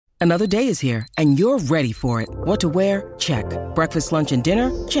Another day is here, and you're ready for it. What to wear? Check. Breakfast, lunch, and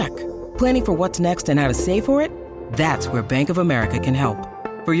dinner? Check. Planning for what's next and how to save for it? That's where Bank of America can help.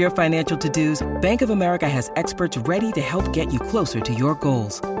 For your financial to-dos, Bank of America has experts ready to help get you closer to your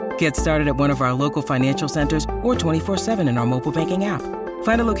goals. Get started at one of our local financial centers or 24/7 in our mobile banking app.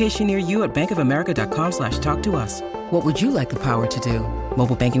 Find a location near you at bankofamerica.com/talktous. What would you like the power to do?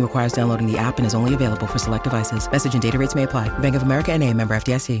 Mobile banking requires downloading the app and is only available for select devices. Message and data rates may apply. Bank of America N.A., member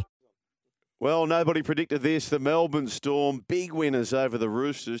FDIC. Well, nobody predicted this. The Melbourne Storm, big winners over the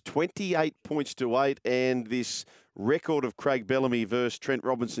Roosters, 28 points to 8, and this record of Craig Bellamy versus Trent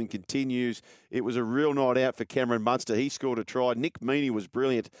Robinson continues. It was a real night out for Cameron Munster. He scored a try. Nick Meaney was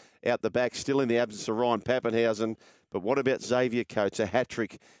brilliant out the back, still in the absence of Ryan Pappenhausen. But what about Xavier Coates, a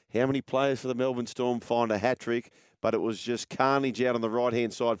hat-trick? How many players for the Melbourne Storm find a hat-trick? But it was just carnage out on the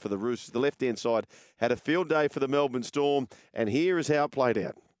right-hand side for the Roosters. The left-hand side had a field day for the Melbourne Storm, and here is how it played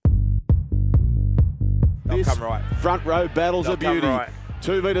out. They'll come right. Front row battle's a beauty. Right.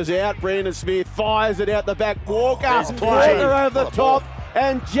 2 metres out, Brandon Smith fires it out the back. Walker play. over the top.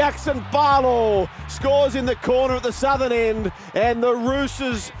 And Jackson Barlow scores in the corner at the southern end. And the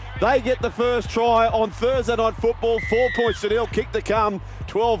Roosters, they get the first try on Thursday Night Football. 4 points to nil, kick to come,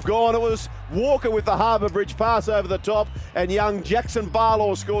 12 gone. It was Walker with the Harbour Bridge pass over the top, and young Jackson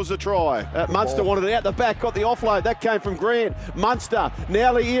Barlow scores the try. Munster wanted it out the back, got the offload. That came from Grant. Munster,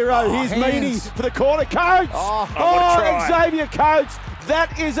 now Leiro. Here's Meaney for the corner. Coates! Xavier Coates.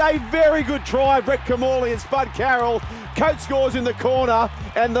 That is a very good try. Brett Kamali and Spud Carroll. Coates scores in the corner,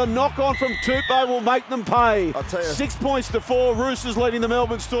 and the knock-on from Tupou will make them pay. I'll tell you. 6 points to 4. Roosters leading the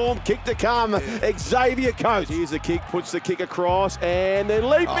Melbourne Storm. Kick to come. Xavier Coates. Here's the kick, puts the kick across, and they're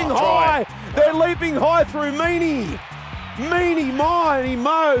leaping high. They're leaping high through Meaney. Meaney, mighty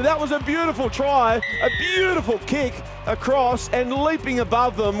Mo. That was a beautiful try. A beautiful kick across and leaping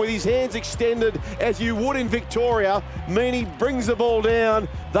above them with his hands extended as you would in Victoria. Meaney brings the ball down.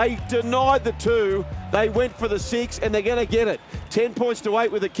 They denied the 2. They went for the 6, and they're going to get it. 10 points to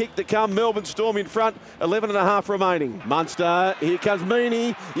 8 with a kick to come. Melbourne Storm in front, 11.5 remaining. Munster, here comes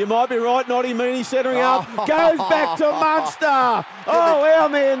Meaney. You might be right, Noddy. Meaney centering up. Goes back to Munster. Oh, our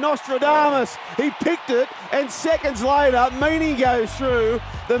man Nostradamus. He picked it, and seconds later, Meaney goes through.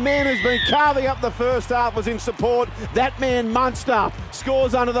 The man who's been carving up the first half was in support. That man, Munster,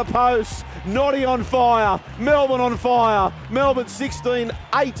 scores under the post. Noddy on fire. Melbourne on fire. Melbourne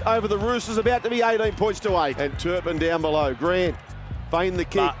 16-8 over the Roosters, about to be 18 points to 8. And Turpin down below. Grant, feign the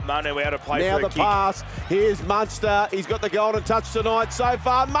kick. Manu out of play now for a the kick. pass. Here's Munster. He's got the golden touch tonight so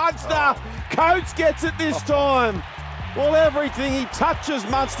far. Munster! Coates gets it this time. Well, everything he touches,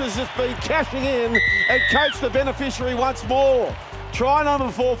 Munster's just been cashing in, and Coates the beneficiary once more. Try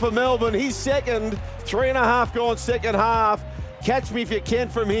number 4 for Melbourne. He's second. 3.5 gone second half. Catch me if you can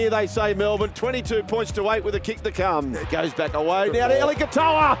from here, they say Melbourne. 22 points to 8 with a kick to come. It goes back away. Now to Eli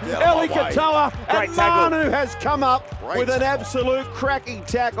Katoa. Eli Katoa. And Manu has come up with an absolute cracking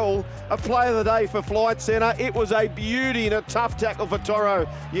tackle. A play of the day for Flight Centre. It was a beauty and a tough tackle for Toro.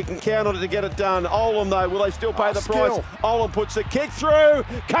 You can count on it to get it done. Olam, though, will they still pay the price? Olam puts the kick through.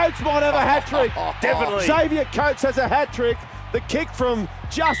 Coates might have a hat-trick. Definitely. Xavier Coates has a hat-trick. The kick from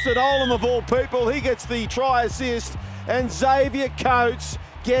Justin Olam, of all people. He gets the try assist. And Xavier Coates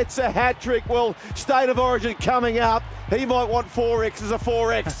gets a hat-trick. Well, State of Origin coming up. He might want 4X as a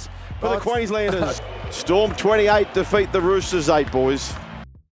 4X for the Queenslanders. Storm 28 defeat the Roosters 8, boys.